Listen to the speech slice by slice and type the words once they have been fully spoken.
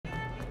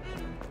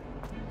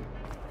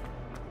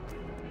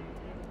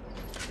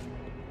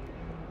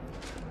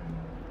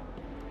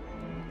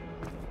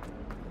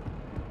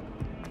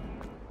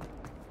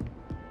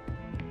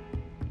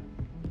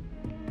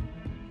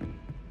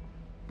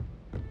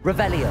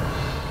Revelio.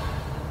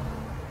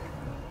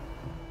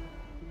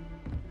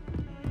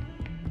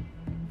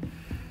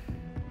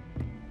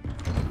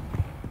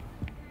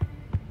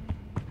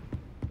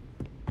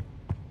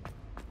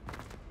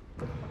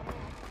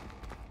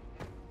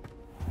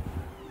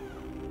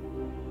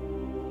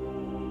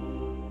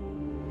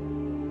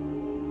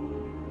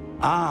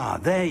 Ah,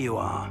 there you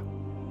are.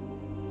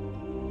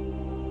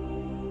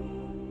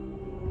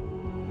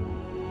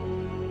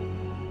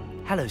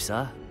 Hello,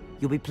 sir.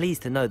 You'll be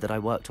pleased to know that I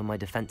worked on my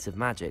defensive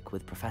magic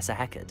with Professor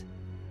Heckard.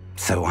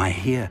 So I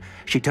hear.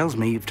 She tells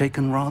me you've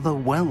taken rather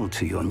well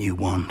to your new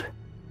wand.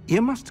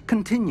 You must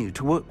continue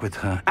to work with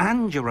her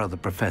and your other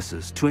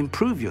professors to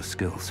improve your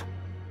skills.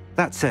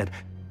 That said,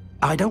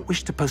 I don't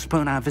wish to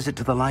postpone our visit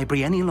to the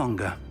library any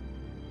longer.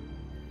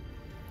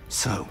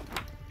 So,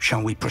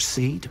 shall we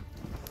proceed?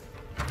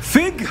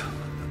 Fig!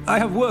 I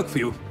have work for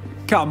you.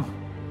 Come.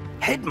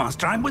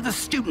 Headmaster, I'm with a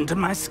student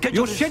and my schedule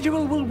Your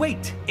schedule will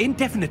wait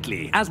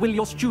indefinitely, as will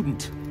your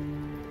student.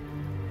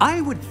 I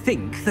would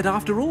think that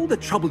after all the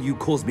trouble you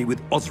caused me with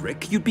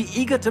Osric, you'd be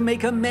eager to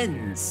make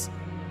amends.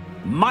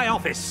 My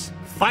office,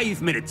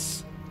 5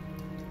 minutes.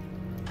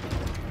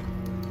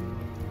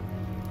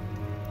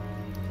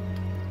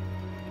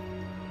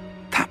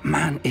 That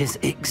man is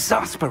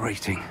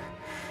exasperating.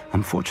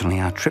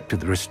 Unfortunately, our trip to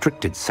the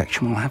restricted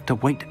section will have to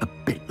wait a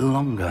bit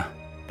longer.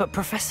 But,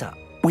 Professor...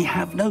 We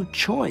have no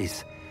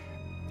choice.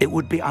 It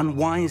would be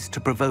unwise to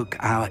provoke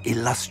our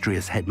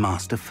illustrious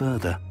headmaster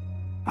further.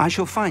 I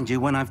shall find you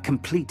when I've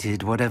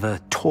completed whatever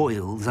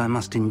toils I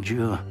must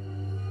endure.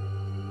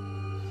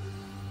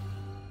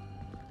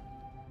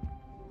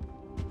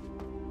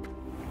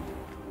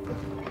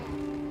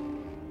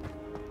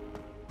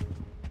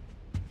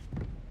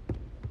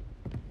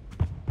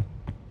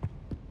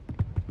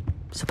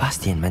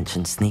 Sebastian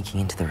mentioned sneaking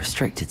into the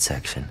restricted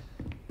section.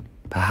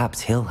 Perhaps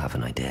he'll have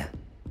an idea.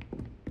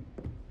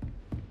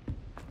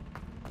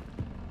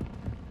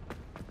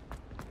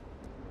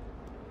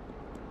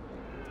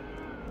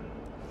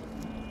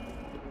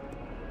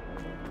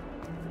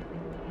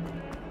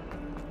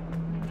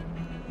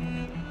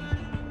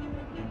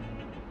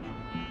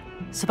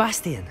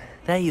 Sebastian,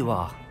 there you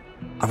are.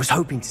 I was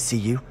hoping to see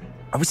you.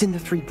 I was in the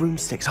Three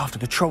Broomsticks after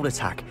the troll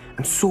attack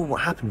and saw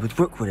what happened with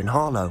Rookwood and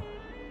Harlow.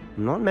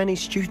 Not many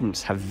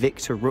students have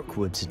Victor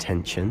Rookwood's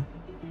attention.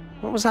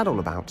 What was that all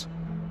about?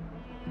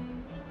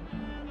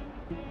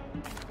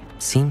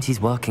 Seems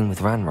he's working with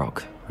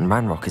Ranrock, and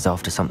Ranrock is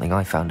after something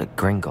I found at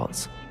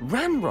Gringotts.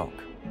 Ranrock?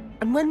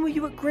 And when were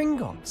you at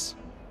Gringotts?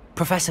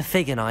 Professor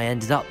Fig and I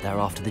ended up there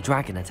after the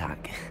dragon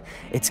attack.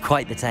 It's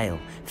quite the tale.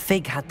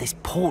 Fig had this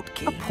port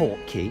key. A port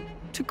key?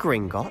 To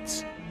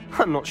Gringotts?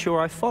 I'm not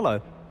sure I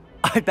follow.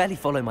 I barely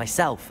follow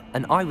myself,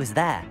 and I was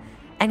there.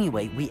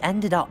 Anyway, we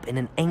ended up in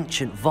an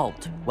ancient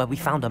vault where we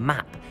found a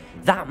map.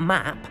 That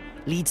map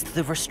leads to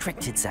the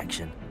restricted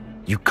section.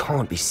 You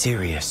can't be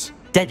serious.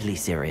 Deadly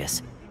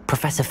serious.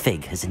 Professor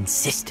Fig has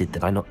insisted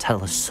that I not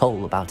tell a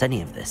soul about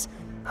any of this.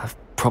 I've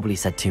probably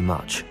said too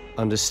much.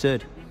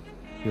 Understood.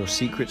 Your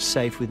secret's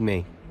safe with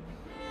me.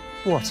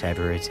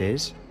 Whatever it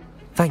is.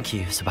 Thank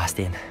you,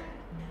 Sebastian.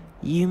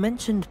 You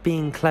mentioned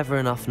being clever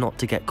enough not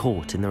to get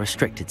caught in the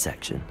restricted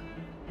section.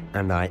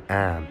 And I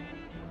am.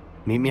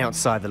 Meet me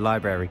outside the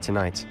library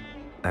tonight,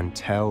 and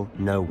tell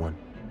no one.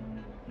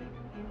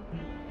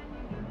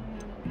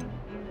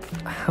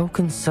 How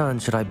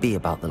concerned should I be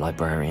about the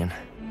librarian?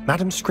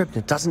 Madam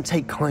Scribner doesn't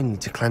take kindly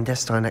to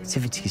clandestine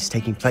activities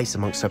taking place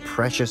amongst her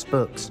precious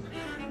books,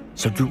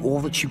 so do all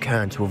that you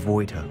can to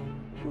avoid her.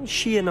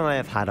 She and I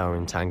have had our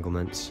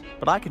entanglements,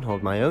 but I can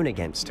hold my own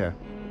against her.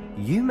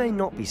 You may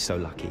not be so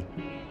lucky.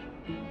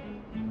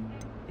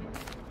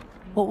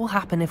 What will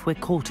happen if we're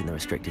caught in the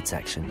restricted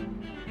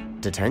section?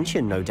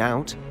 Detention, no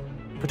doubt.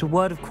 But a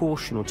word of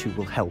caution or two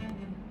will help.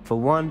 For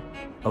one,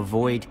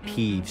 avoid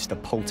Peeves the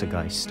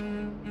poltergeist.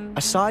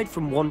 Aside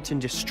from wanton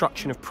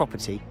destruction of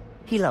property,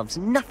 he loves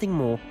nothing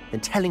more than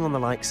telling on the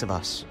likes of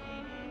us.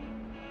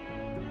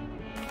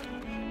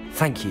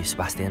 Thank you,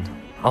 Sebastian.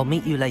 I'll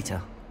meet you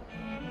later.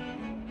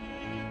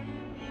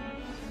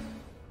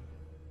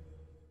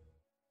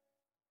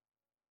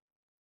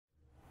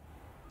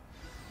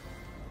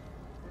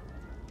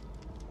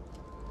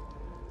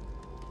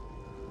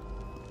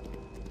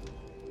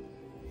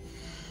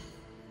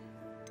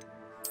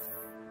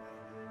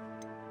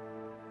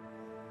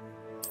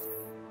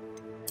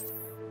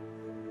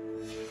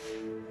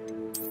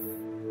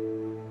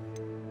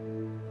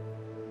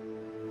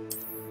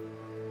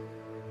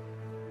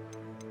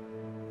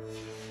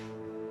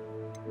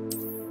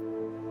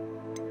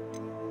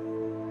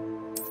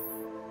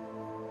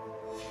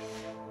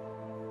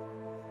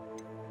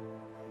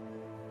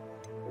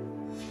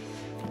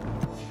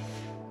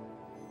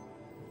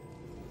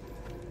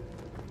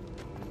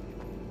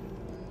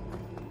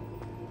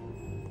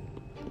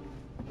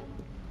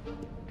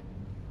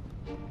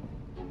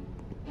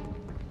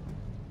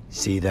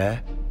 See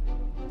there?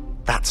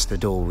 That's the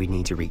door we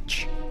need to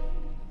reach.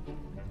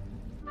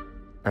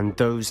 And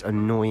those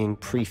annoying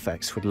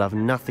prefects would love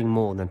nothing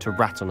more than to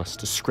rat on us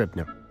to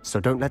Scribner, so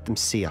don't let them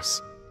see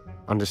us.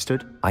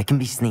 Understood? I can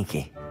be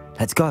sneaky.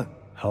 Let's go.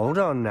 Hold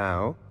on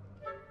now.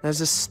 There's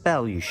a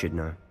spell you should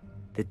know.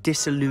 The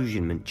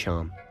Disillusionment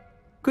Charm.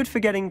 Good for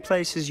getting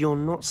places you're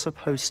not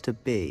supposed to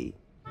be.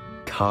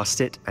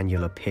 Cast it and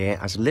you'll appear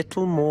as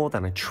little more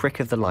than a trick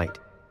of the light,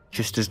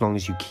 just as long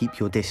as you keep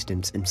your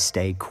distance and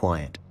stay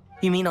quiet.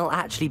 You mean I'll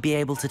actually be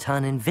able to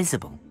turn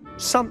invisible?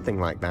 Something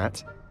like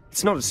that.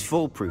 It's not as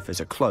foolproof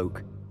as a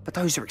cloak, but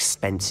those are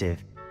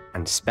expensive.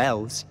 And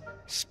spells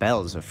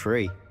are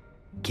free.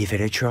 Give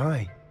it a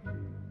try.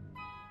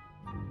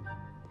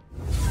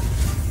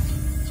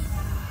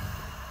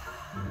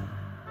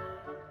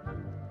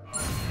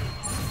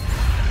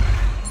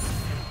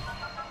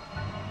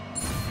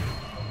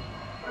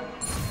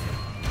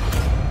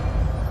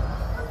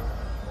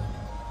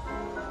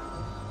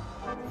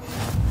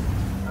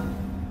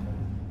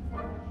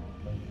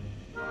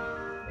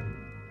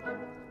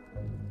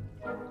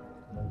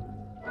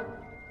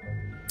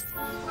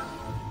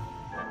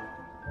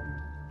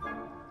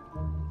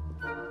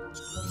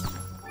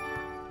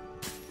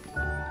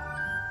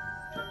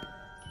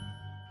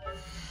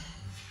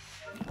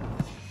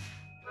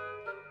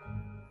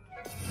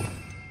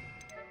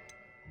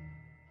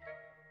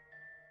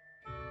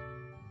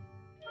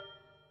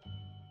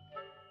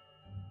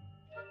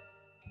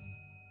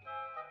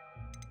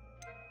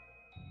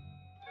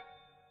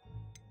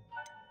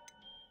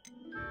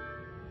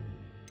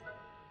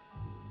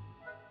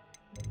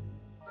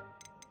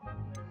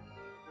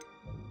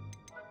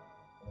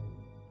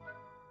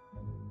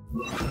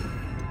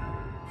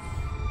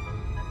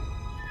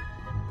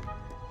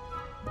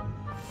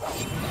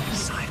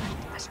 Silent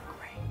as a grave.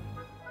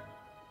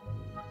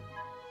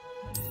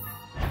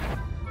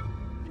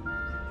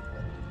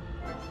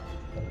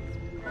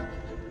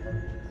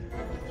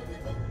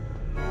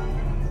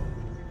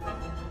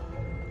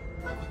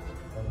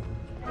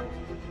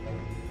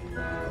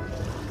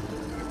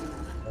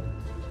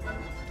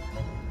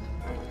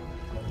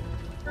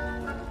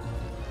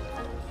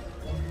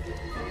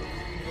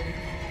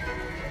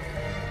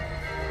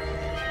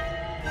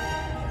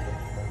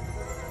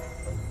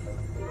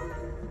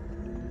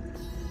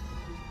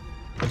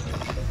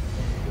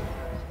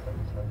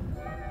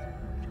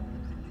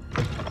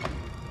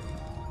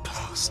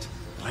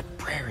 The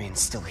librarian's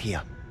still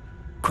here.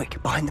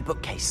 Quick, behind the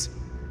bookcase.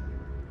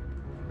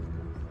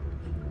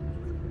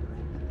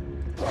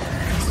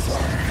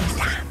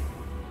 Damn!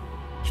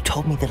 You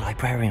told me the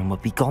librarian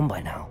would be gone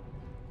by now.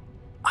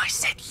 I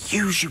said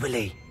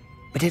usually,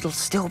 but it'll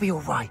still be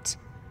all right.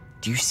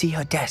 Do you see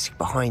her desk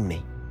behind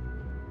me?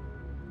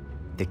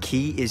 The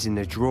key is in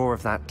the drawer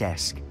of that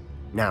desk.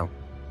 Now,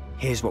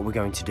 here's what we're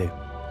going to do.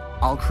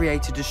 I'll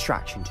create a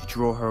distraction to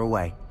draw her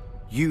away.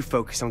 You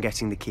focus on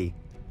getting the key.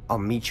 I'll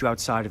meet you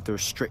outside of the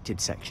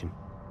restricted section.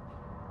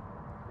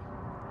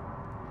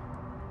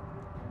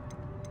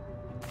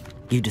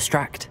 You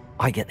distract,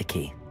 I get the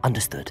key.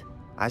 Understood.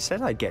 I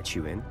said I'd get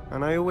you in,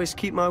 and I always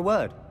keep my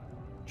word.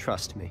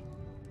 Trust me.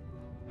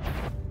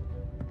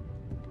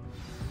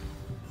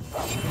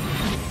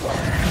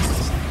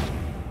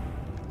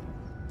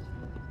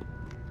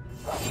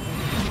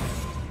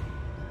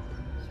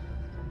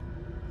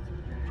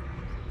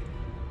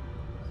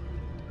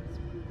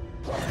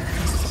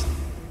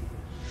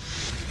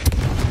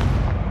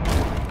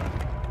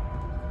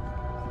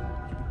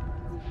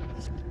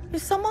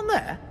 Is someone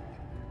there?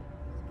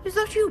 Is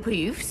that you,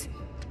 Peeves?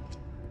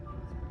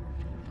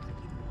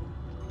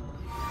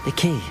 The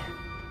key.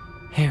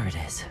 Here it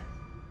is.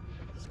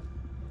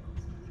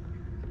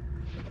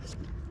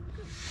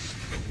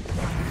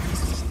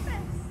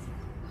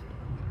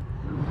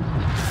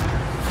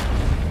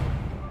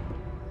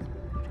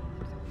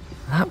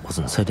 That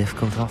wasn't so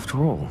difficult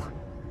after all.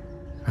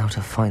 Now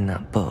to find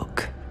that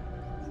book.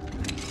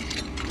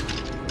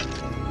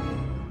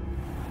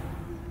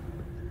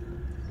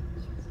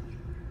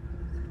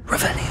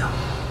 Revelio.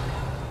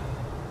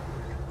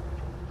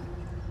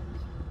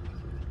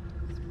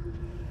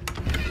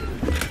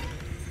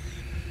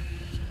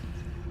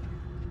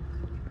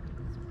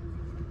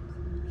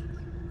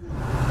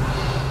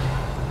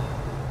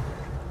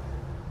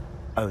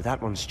 Oh,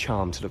 that one's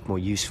charmed to look more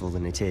useful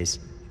than it is.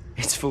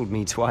 It's fooled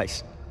me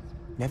twice.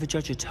 Never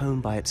judge a tome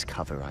by its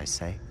cover, I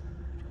say.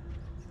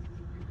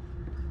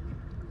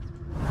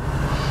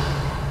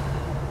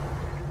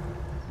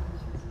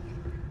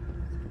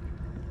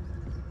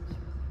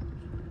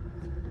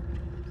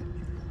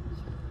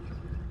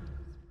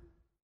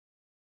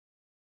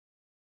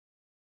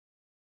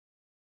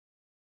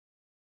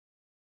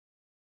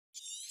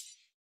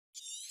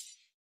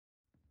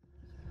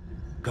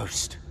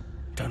 Ghost,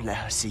 don't let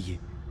her see you.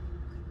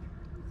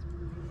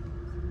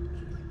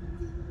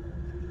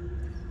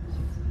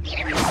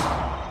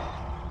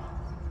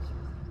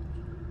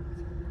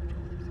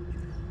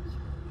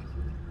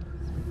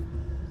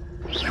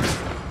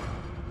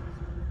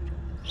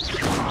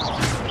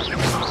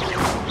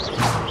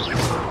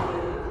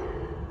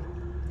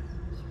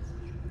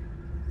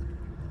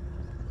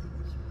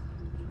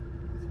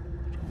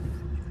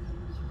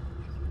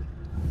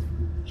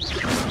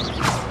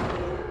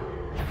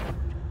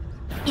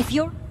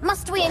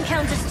 Must we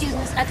encounter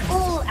students at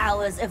all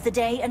hours of the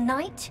day and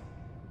night?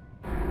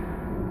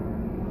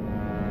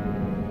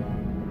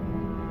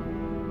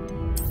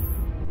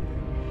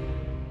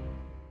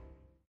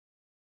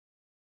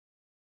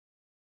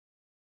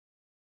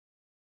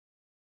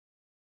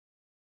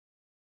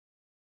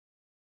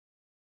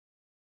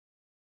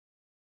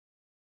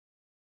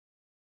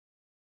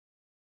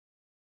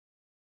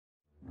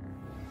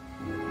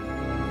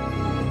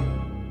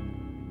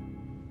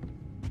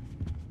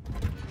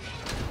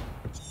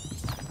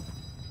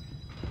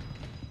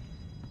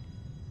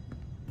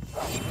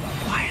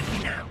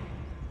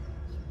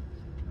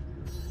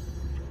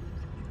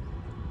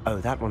 Oh,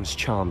 that one's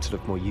charmed to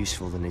look more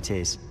useful than it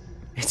is.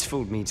 It's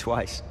fooled me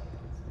twice.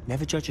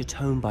 Never judge a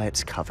tome by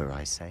its cover,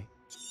 I say.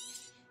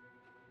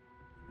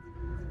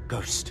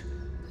 Ghost,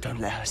 don't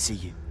let her see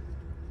you.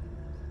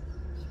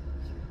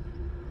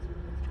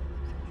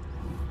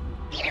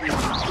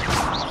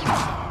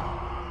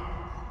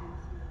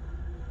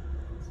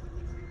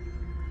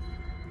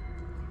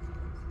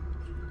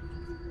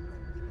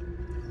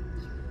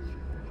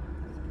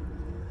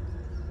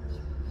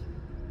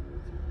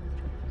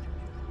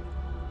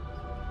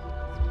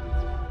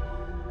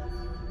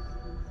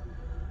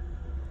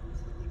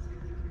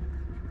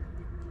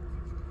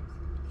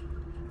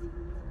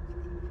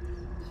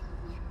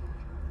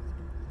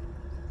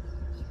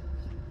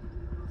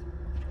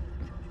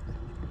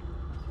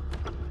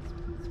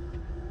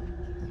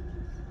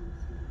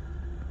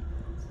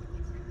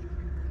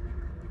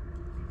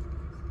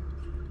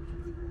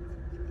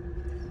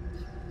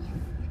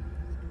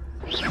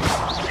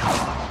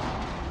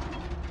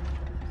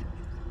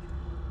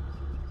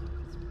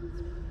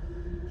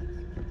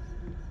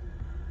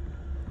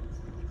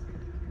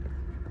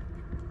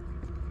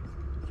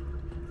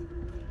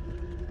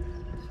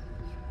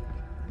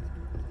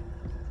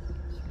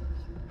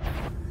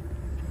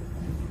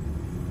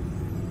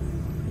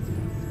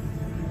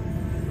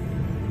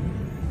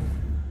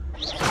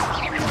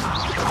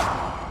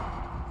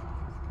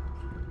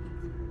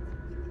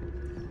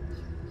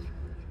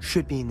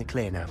 Should be in the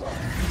clear now.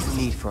 No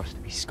need for us to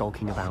be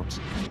skulking about.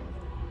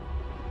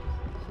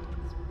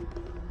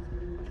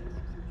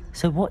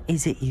 So what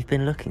is it you've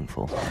been looking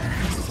for?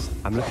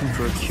 I'm looking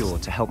for a cure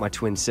to help my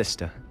twin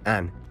sister,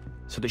 Anne,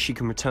 so that she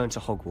can return to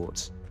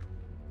Hogwarts.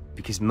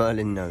 Because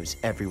Merlin knows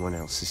everyone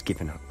else has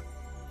given up.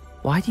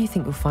 Why do you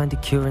think you'll find a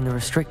cure in the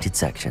restricted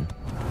section?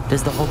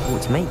 Does the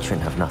Hogwarts matron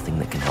have nothing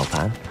that can help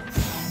Anne?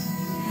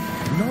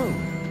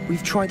 No,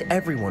 we've tried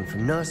everyone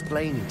from Nurse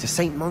Blaney to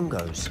St.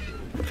 Mungo's.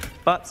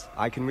 But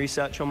I can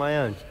research on my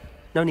own.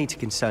 No need to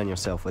concern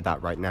yourself with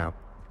that right now.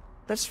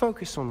 Let's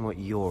focus on what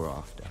you're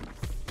after.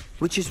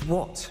 Which is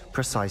what,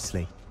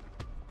 precisely?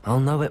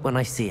 I'll know it when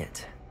I see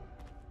it.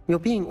 You're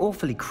being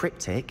awfully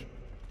cryptic.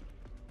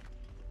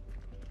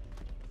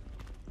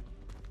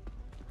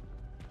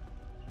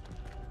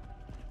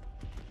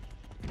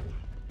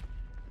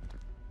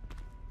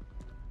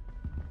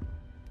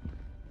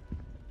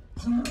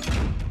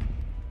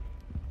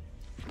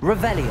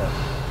 Revelio.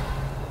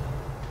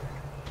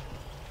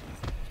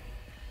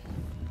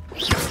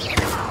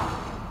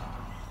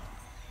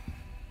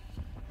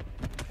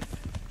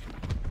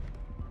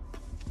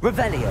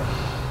 Revelio.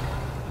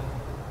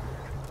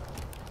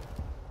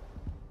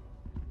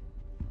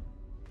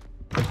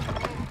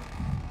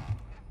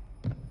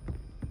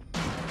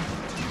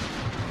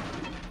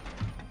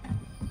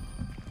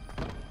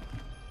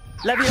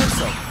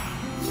 Levioso.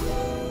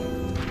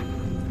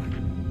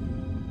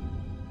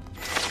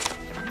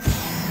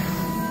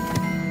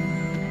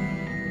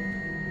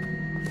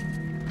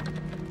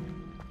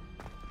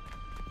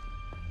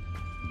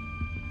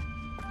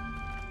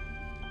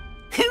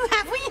 Who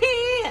have we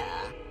here?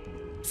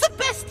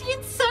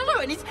 Sebastian Solo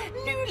and his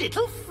new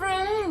little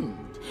friend.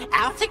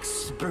 Out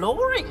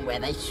exploring where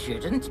they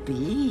shouldn't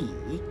be.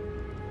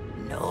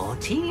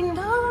 Naughty,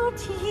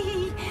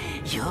 naughty,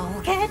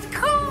 you'll get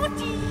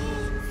caughty.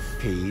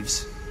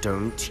 Peeves,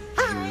 don't you...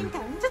 I'm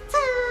going to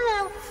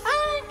tell,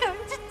 I'm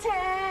going to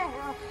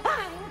tell,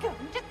 I'm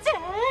going to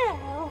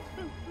tell.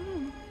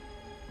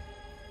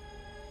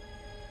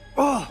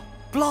 Oh,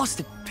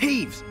 blasted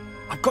Peeves!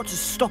 I've got to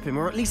stop him,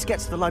 or at least get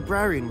to the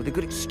librarian with a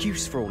good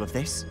excuse for all of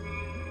this.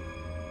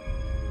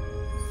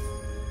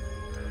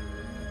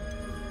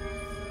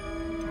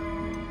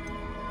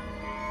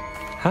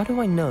 How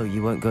do I know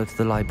you won't go to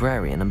the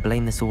librarian and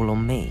blame this all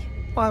on me?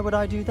 Why would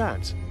I do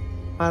that?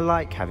 I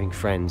like having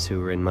friends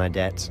who are in my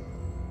debt.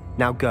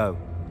 Now go.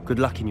 Good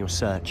luck in your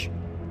search.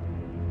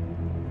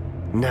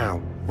 Now,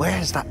 where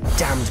has that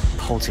damned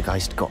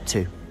poltergeist got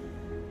to?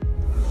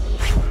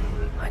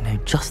 I know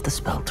just the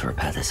spell to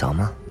repair this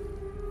armor.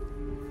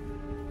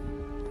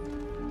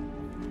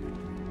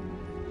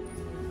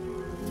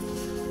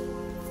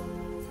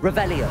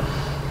 Revelio.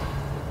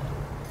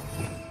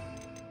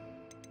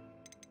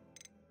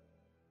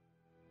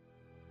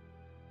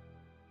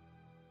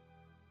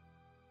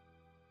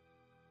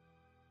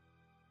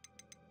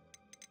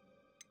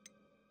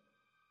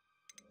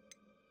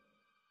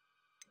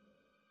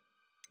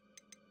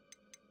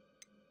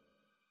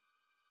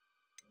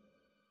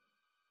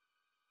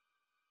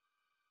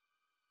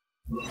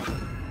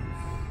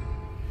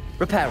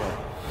 Reparo.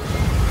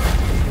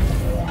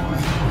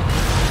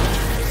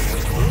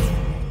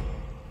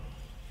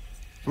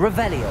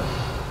 Revelio.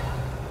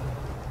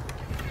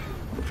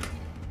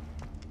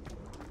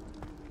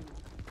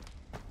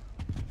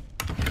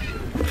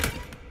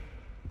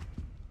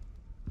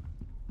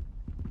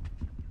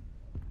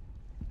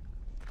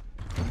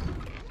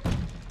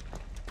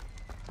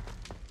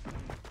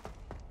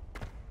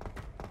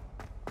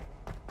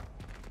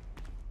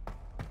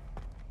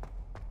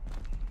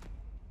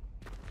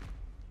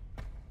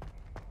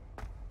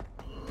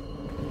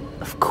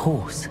 Of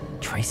course,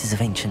 traces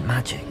of ancient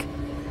magic.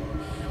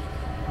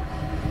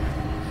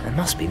 There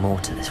must be more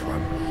to this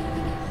room.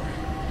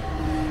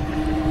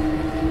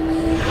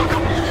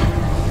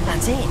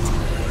 That's it!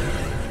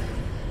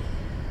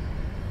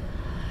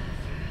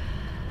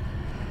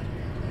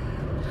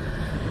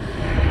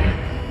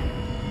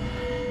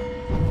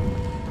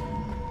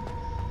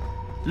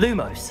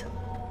 Lumos.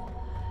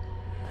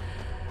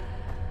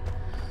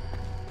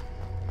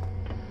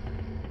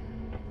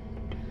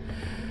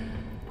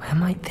 Where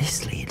might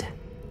this lead?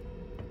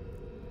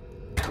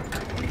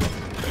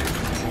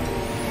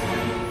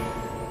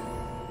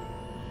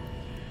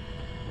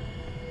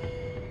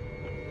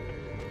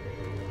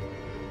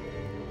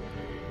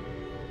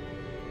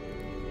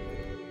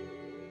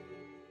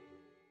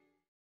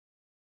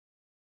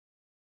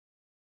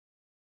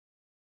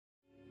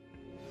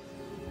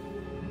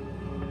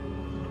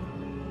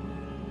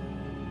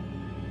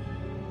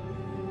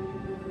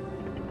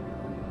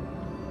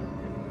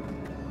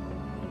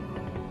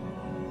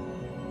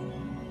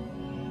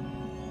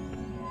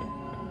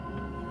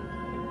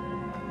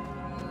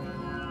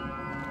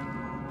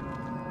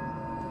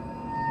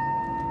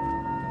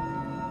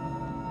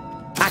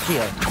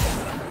 Accio.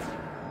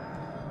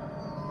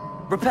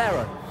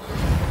 Reparo.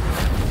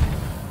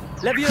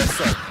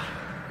 Levioso.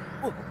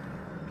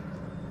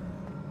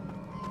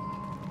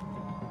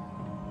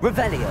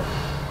 Revelio.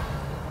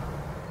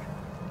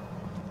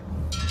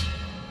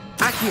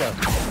 Accio.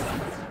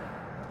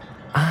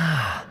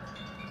 Ah,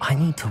 I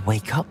need to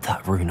wake up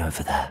that rune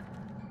over there.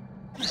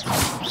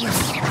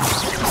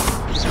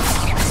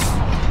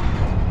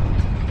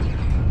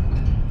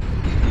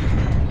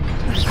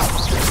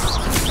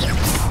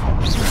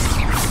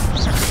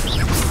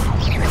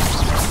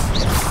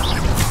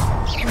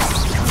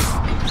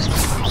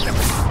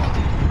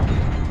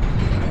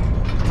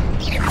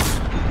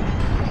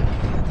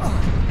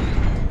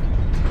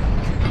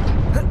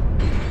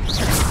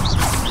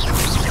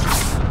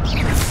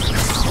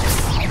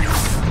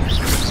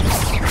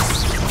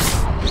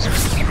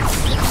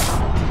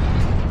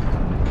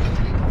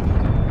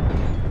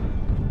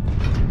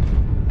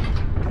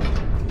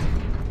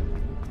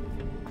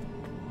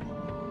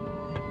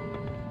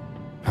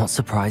 Not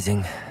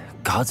surprising.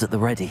 Guards at the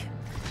ready.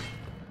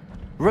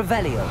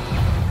 Revelio.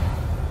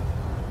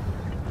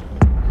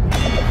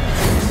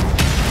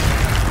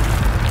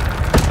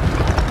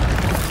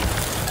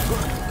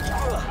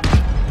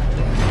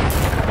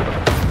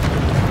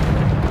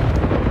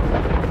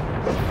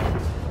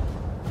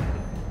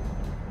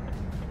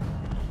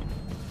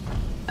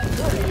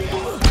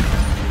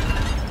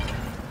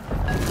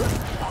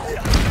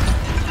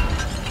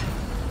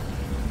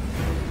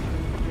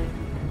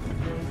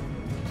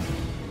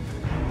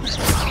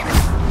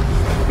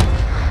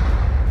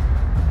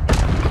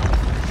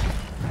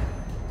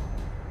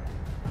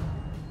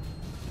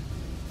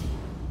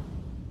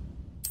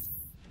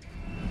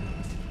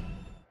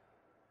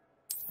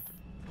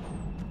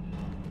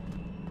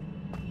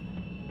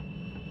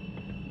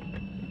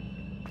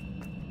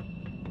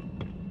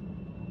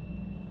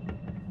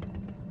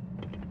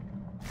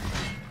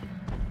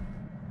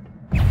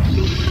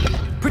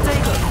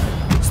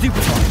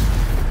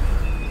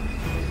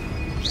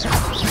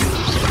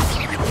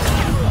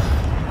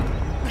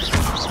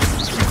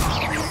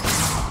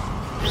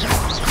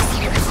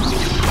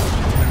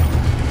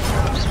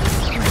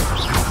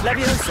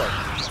 Levioso.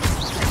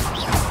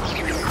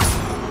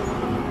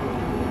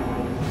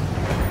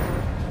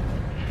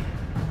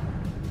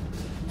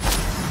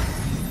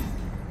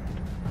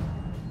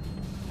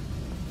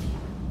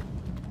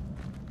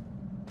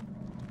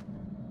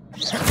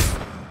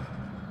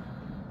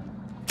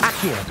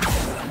 Accio.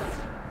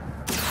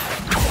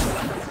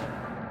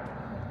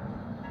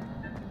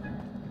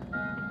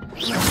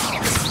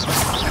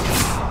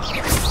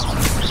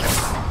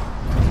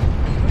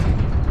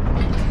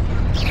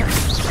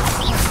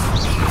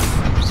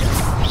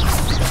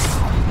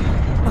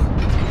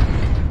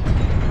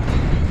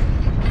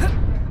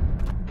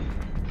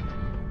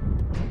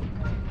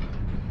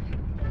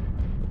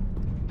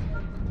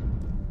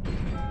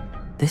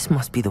 This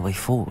must be the way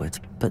forward,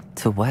 but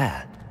to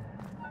where?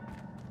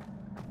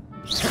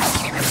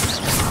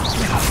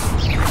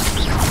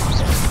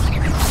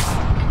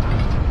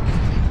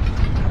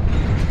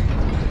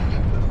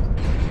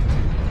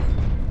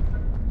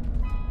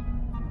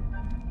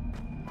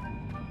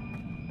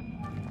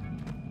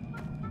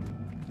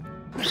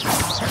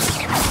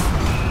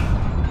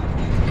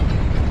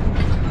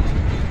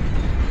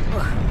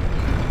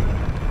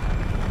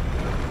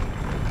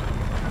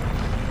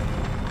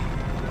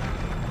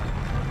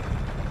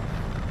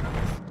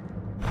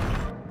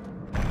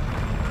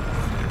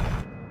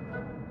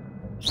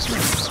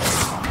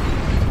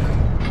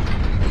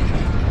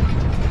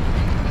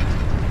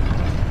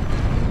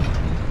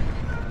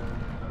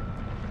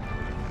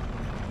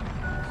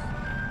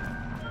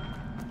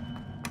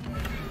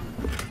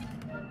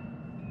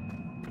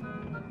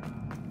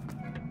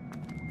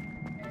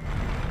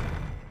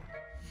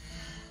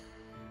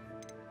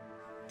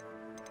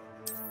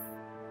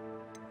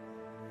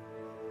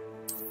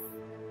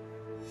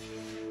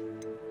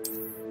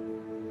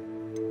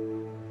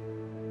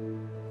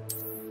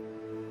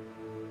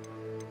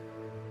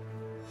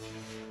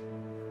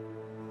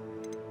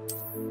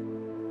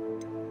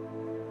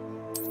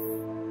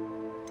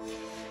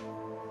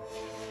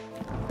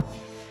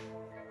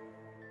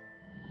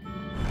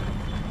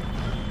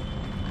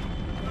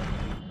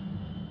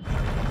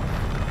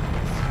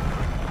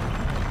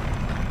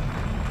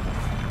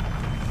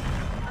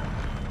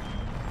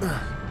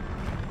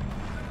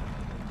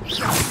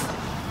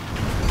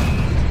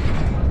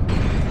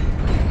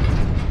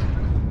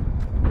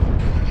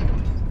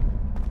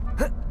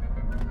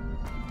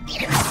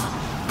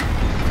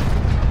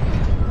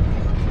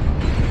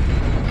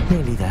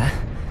 Nearly there.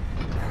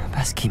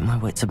 Best keep my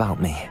wits about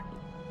me.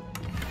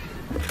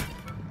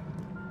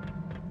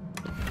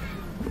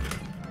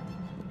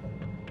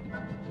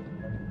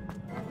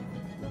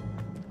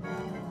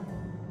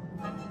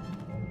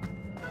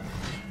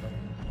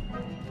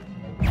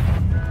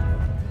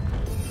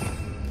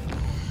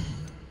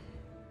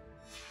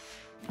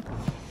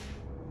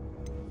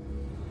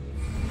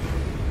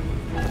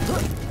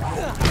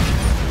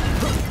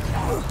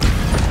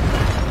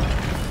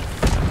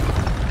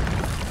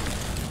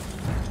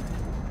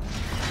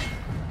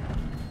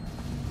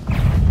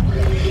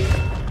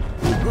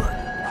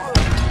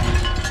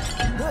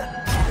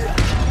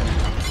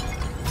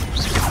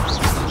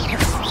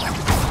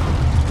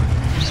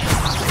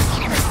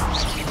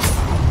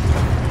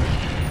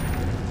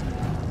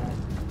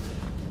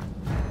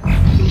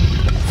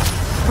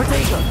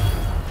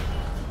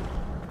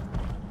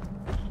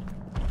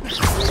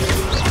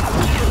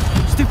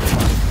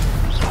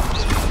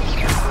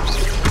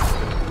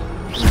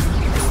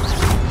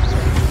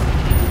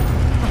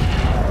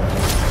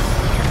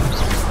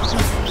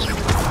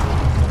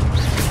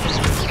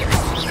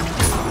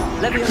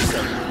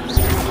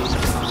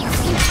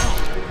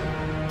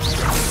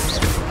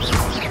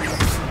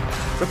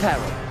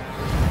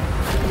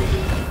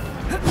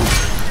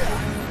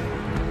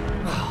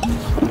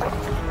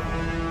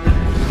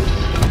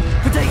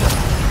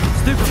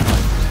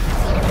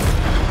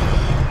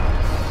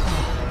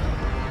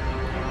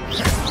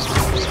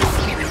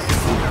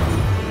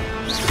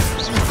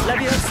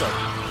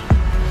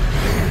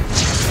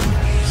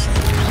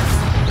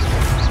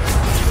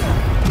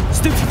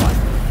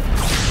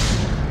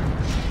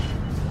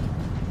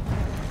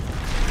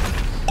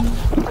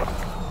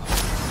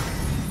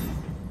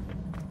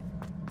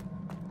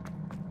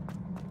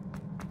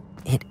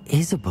 It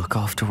is a book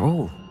after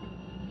all.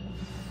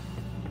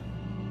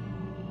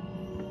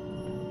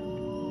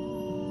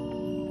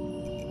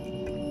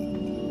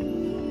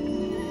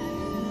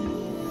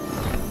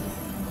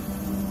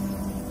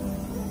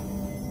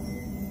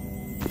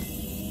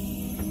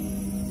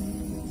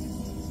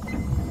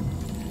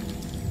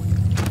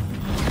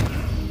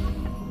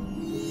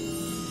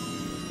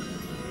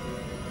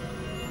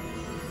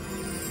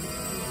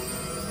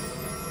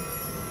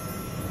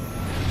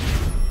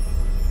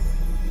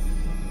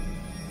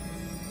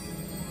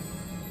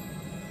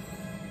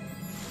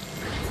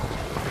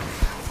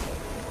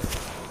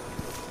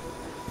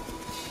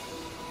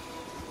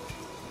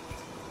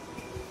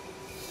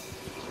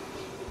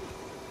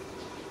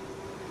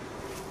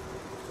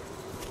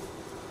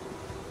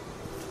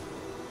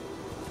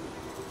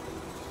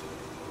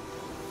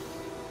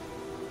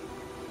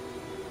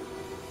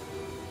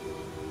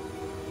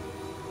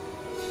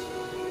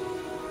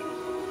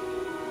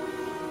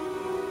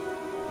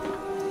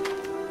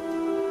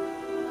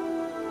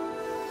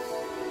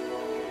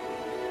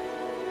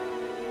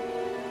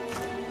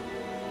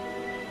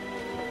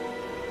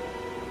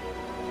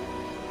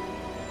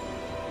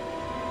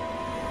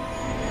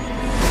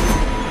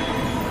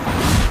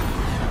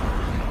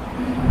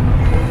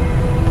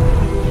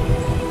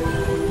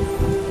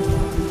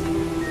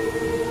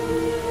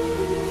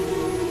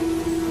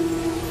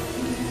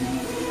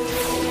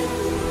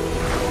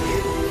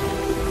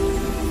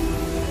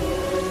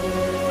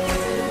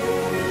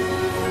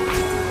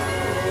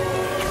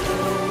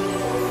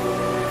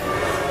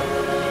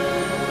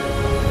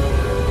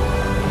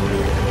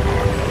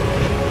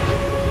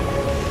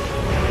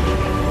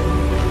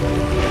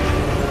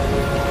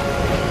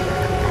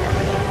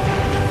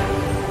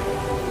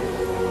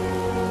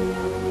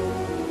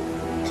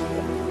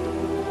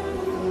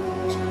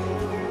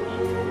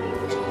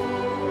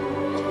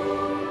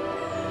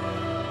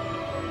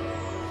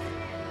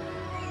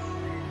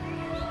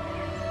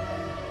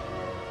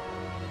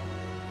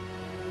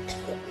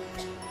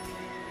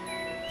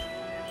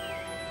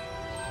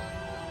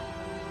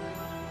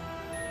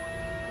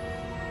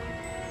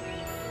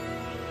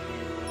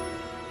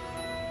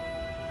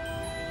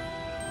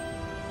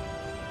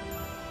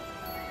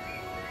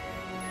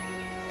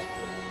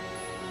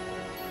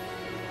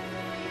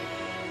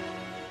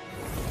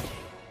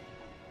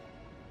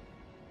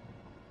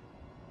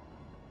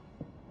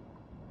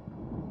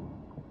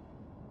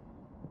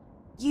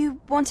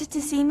 You wanted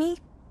to see me?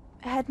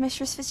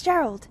 Headmistress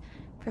Fitzgerald,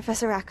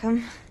 Professor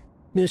Rackham.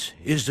 Miss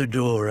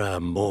Isadora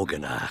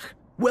Morganach,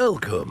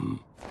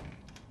 welcome.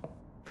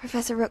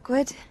 Professor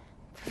Rookwood,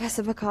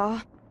 Professor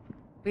Bakar.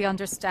 We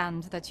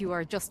understand that you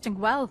are adjusting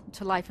well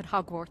to life at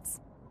Hogwarts.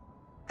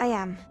 I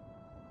am.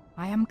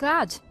 I am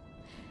glad.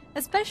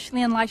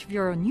 Especially in light of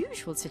your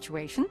unusual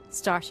situation,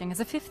 starting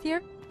as a 5th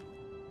year.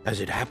 As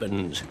it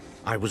happens,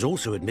 I was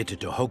also admitted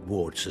to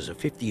Hogwarts as a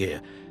 5th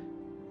year.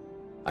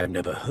 I've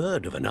never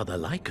heard of another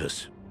like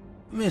us.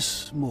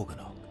 Miss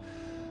Morganach,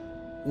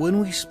 when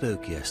we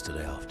spoke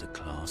yesterday after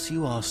class,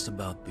 you asked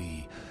about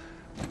the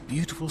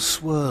beautiful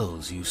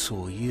swirls you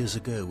saw years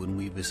ago when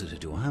we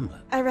visited your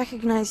hamlet. I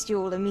recognized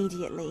you all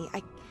immediately.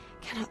 I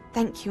cannot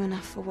thank you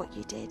enough for what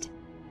you did.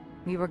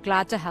 We were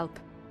glad to help.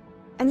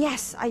 And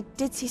yes, I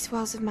did see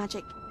swirls of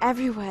magic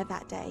everywhere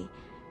that day.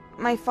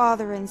 My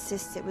father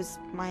insists it was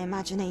my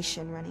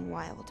imagination running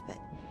wild, but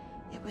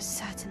It was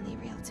certainly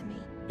real to me.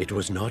 It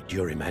was not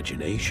your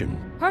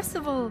imagination.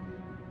 Percival,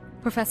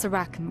 Professor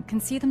Rackham can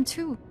see them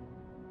too.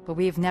 But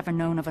we've never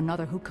known of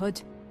another who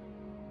could.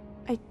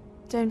 I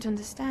don't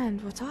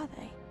understand. What are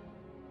they?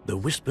 The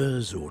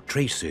whispers or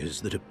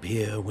traces that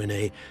appear when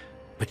a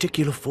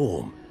particular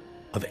form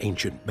of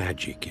ancient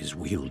magic is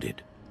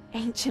wielded.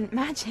 Ancient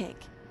magic?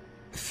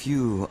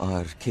 Few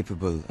are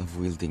capable of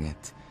wielding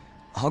it.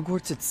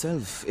 Hogwarts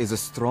itself is a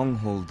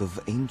stronghold of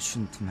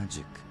ancient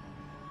magic.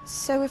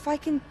 So if I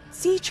can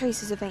see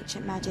traces of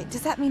ancient magic,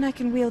 does that mean I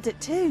can wield it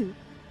too?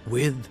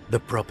 With the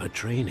proper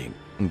training.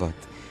 But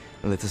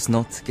let us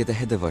not get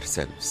ahead of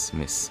ourselves,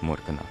 Miss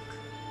Morganach.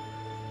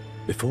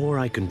 Before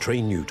I can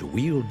train you to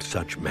wield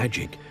such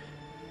magic,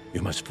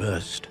 you must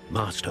first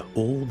master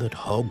all that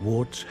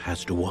Hogwarts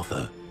has to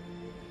offer.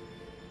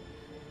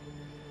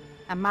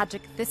 A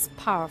magic this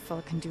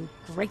powerful can do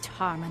great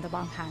harm in the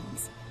wrong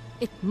hands.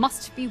 It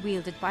must be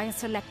wielded by a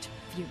select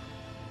few.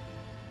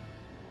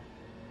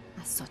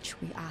 As such,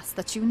 we ask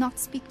that you not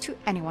speak to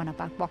anyone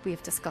about what we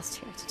have discussed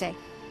here today.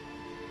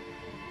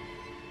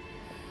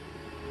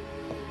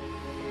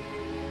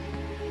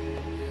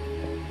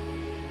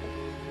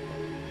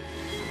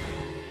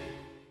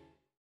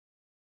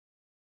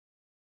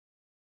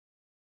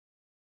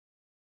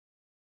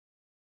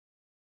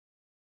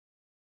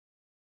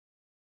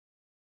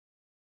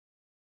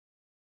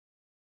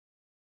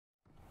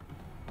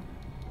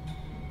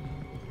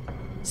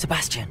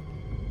 Sebastian.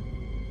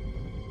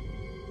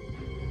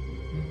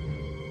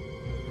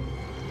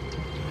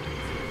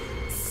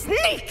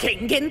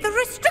 Sneaking in the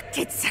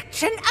restricted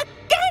section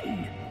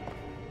again!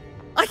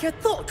 I had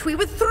thought we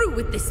were through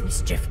with this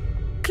mischief.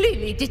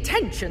 Clearly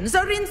detentions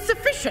are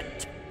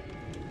insufficient.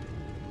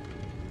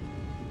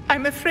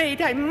 I'm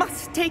afraid I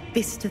must take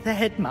this to the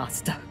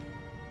headmaster.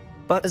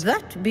 But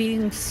that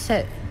being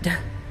said,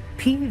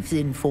 Peeves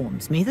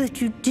informs me that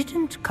you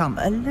didn't come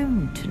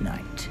alone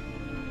tonight.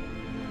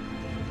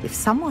 If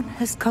someone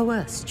has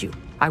coerced you,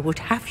 I would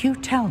have you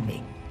tell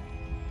me.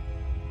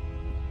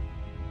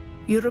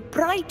 You're a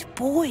bright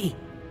boy.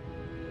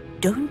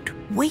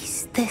 Don't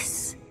waste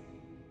this.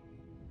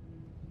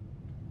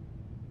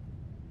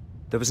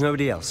 there was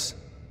nobody else.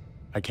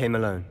 I came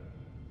alone.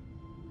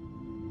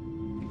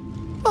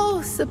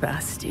 Oh,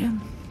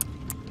 Sebastian.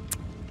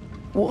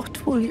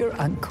 What will your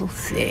uncle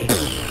say?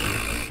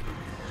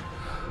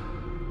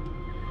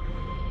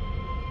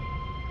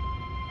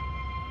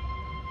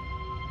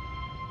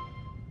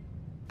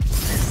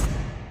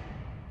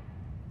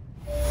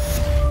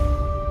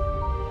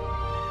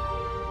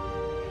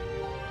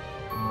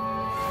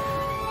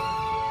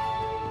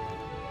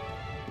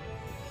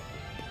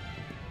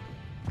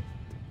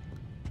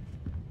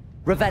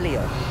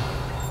 Revelio.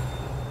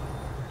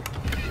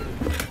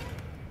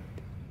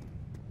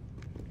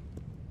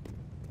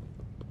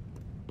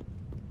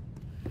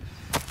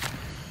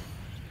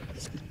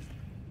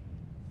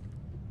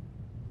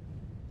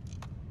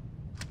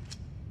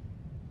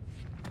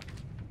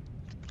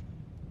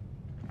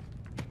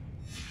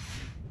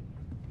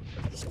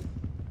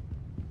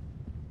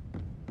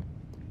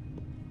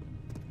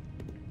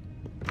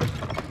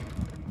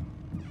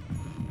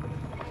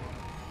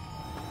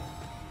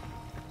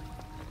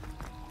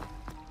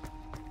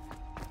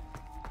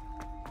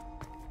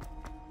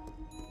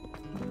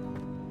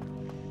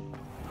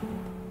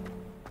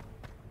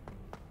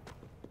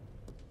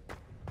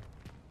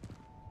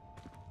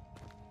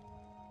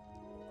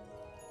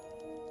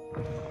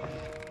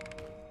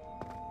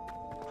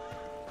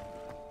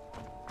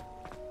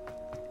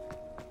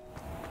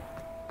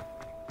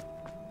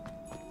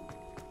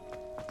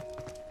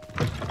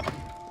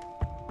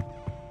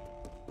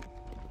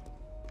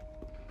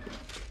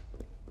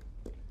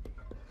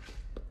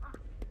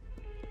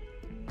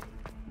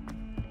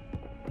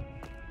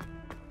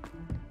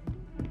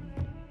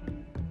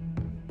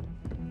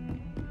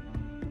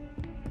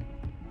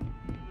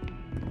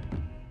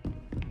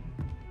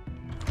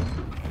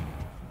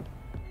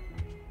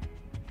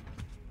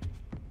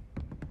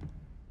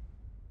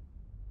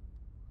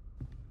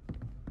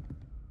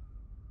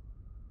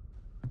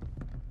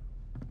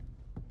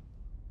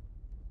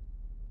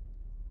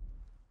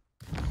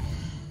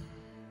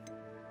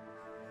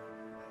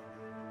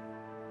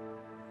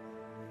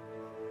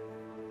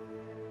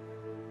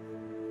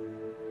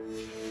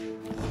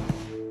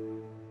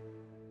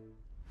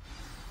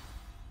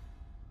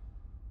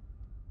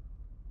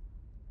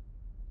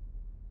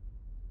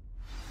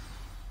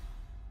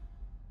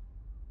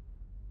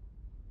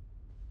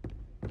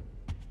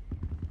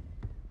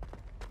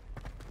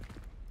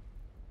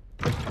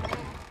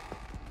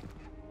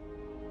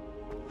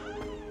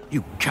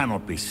 You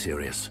cannot be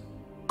serious.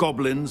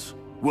 Goblins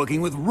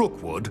working with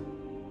Rookwood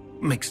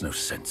makes no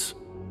sense.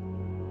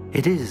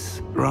 It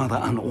is rather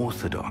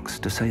unorthodox,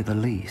 to say the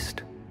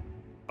least.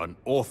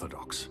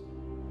 Unorthodox?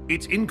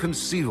 It's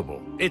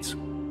inconceivable. It's...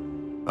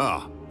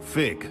 Ah,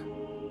 Fig.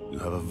 You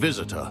have a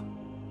visitor.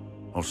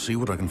 I'll see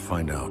what I can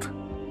find out.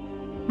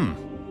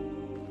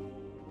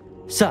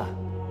 Sir,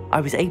 I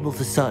was able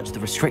to search the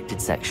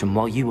restricted section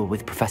while you were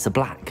with Professor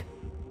Black.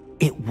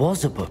 It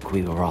was a book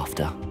we were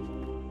after.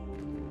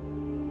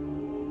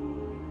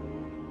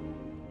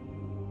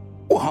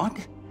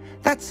 What?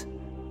 That's...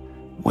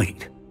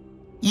 Wait.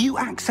 You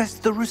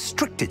accessed the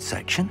restricted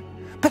section?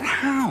 But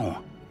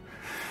how?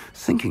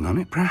 Thinking on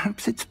it,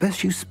 perhaps it's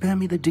best you spare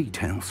me the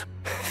details.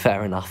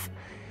 Fair enough.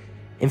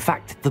 In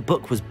fact, the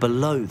book was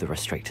below the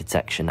restricted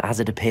section as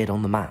it appeared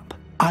on the map.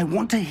 I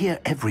want to hear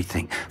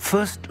everything.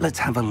 First, let's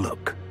have a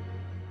look.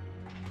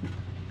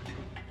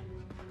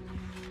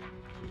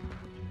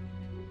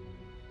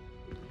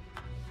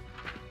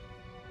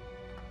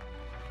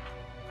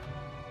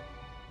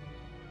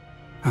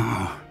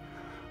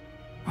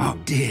 Oh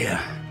dear.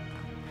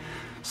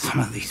 Some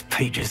of these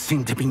pages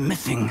seem to be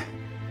missing.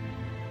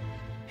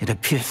 It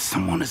appears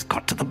someone has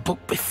got to the book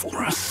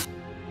before us.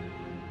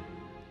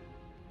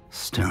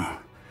 Still,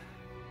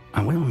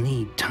 I will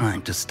need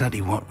time to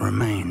study what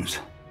remains.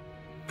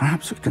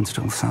 Perhaps we can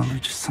still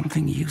salvage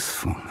something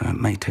useful, though it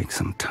may take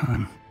some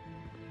time.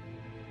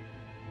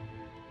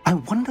 I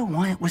wonder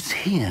why it was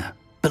here,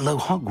 below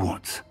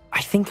Hogwarts.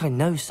 I think I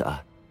know, sir.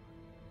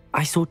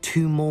 I saw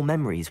 2 more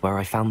memories where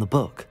I found the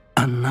book.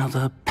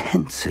 Another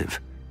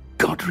pensive.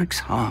 Godric's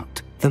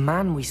heart. The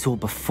man we saw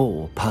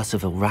before,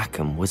 Percival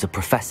Rackham, was a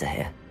professor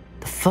here.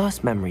 The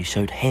first memory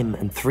showed him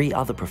and 3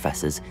 other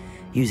professors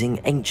using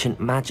ancient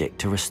magic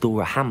to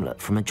restore a hamlet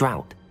from a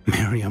drought.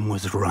 Miriam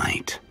was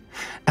right.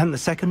 And the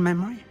second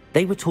memory?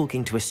 They were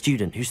talking to a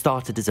student who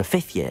started as a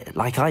 5th year,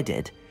 like I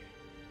did.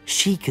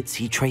 She could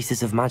see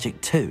traces of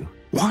magic too.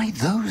 Why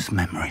those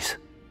memories?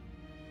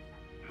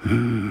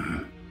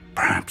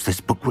 Perhaps this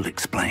book will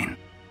explain.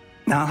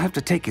 Now I'll have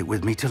to take it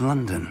with me to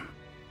London.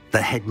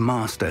 The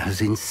headmaster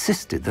has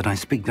insisted that I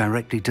speak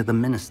directly to the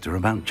minister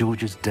about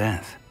George's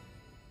death.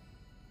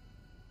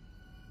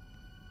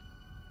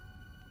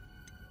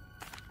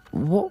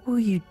 What will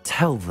you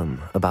tell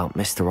them about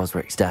Mr.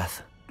 Osric's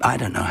death? I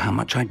don't know how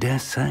much I dare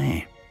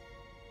say.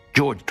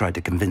 George tried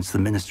to convince the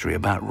ministry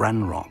about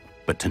Ranrock,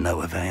 but to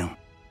no avail.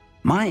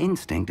 My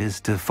instinct is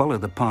to follow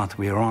the path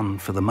we are on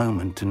for the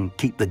moment and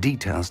keep the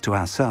details to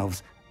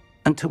ourselves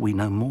until we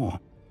know more.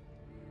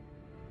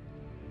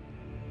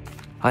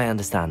 I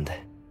understand.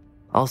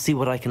 I'll see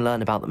what I can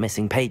learn about the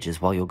missing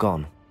pages while you're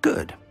gone.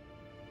 Good.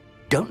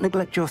 Don't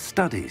neglect your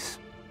studies.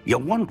 Your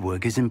wand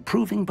work is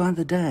improving by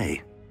the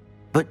day.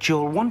 But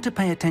you'll want to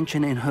pay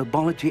attention in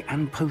herbology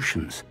and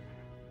potions.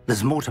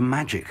 There's more to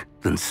magic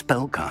than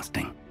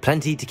spellcasting.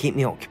 Plenty to keep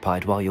me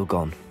occupied while you're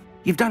gone.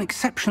 You've done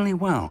exceptionally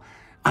well.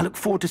 I look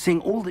forward to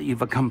seeing all that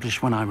you've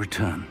accomplished when I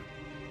return.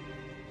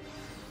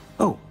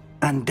 Oh,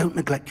 and don't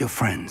neglect your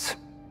friends.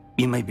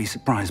 You may be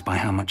surprised by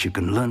how much you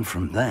can learn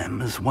from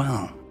them as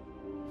well.